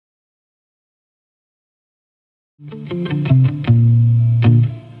Lederrick.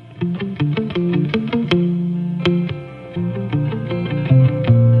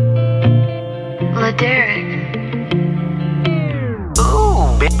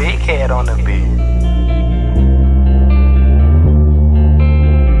 Ooh, big head on the beat.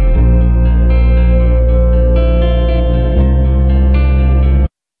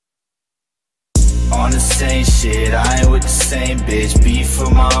 Same shit, I ain't with the same bitch. Beef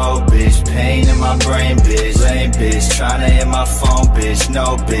for my old bitch, pain in my brain, bitch. Lame bitch, tryna hit my phone, bitch.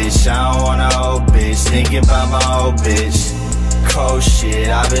 No bitch, I don't want a old bitch. Thinking about my old bitch. Cold shit,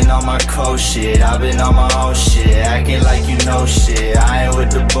 I been on my cold shit. I been on my own shit, acting like you know shit. I ain't with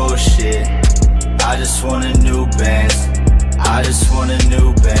the bullshit. I just want a new band. I just want a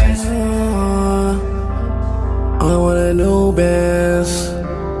new band. I want a new band.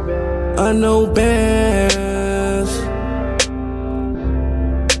 A new band.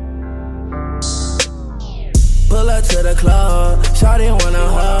 Pull up to the club, shawty wanna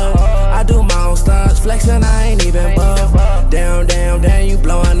hug. I do my own stunts, flexing, I ain't even buff. Down, down, down, you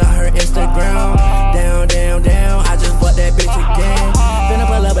blowing up her Instagram. Down, down, down, I just fucked that bitch again. Finna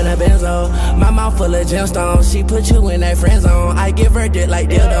pull up in a benzo, my mouth full of gemstones. She put you in that friend zone, I give her dick like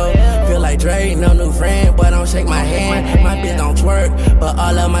dildo. Feel like Drake, no new friend, but don't shake my hand. My bitch don't twerk, but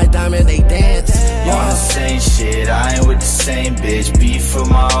all of my diamonds, they dance. On the same shit, I ain't with the same bitch. Beef for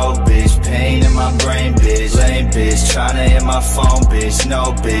my old bitch, pain in my brain, bitch. Lame bitch, tryna hit my phone, bitch.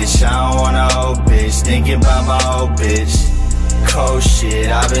 No bitch, I don't want a old bitch. Thinking about my old bitch. Cold shit,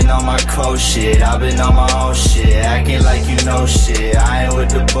 I been on my cold shit. I been on my own shit, acting like you know shit. I ain't with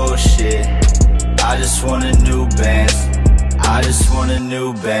the bullshit. I just want a new band. I just want a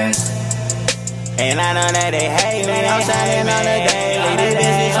new band. And I know that they hate me, I'm shining on the daily. These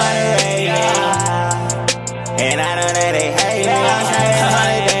bitches tryna rate me. And I know that they hate me, I'm shining on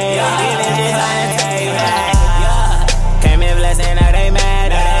the daily. These bitches tryna take me. Came in blessing, now they mad,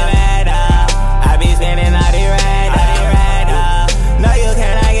 I be spending all the rad, No, you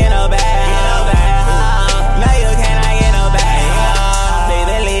cannot get no back, No, you cannot get no back, Please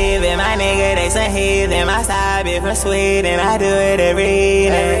believe in my nigga, they some heathen. My side bitch from Sweden, I do it every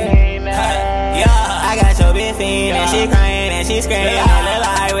evening. I got your bitch fiendin', she crying and she screaming, look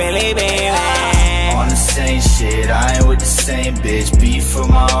like Willie Beeman. On the same shit, I ain't with the same bitch. Beef for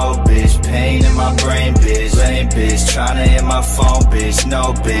my old bitch, pain in my brain, bitch. Lame bitch, tryna hit my phone, bitch.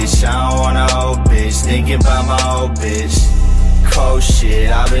 No bitch, I don't want a old bitch. Thinking about my old bitch. Cold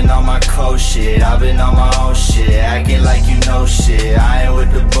shit, I been on my cold shit. I been on my own shit,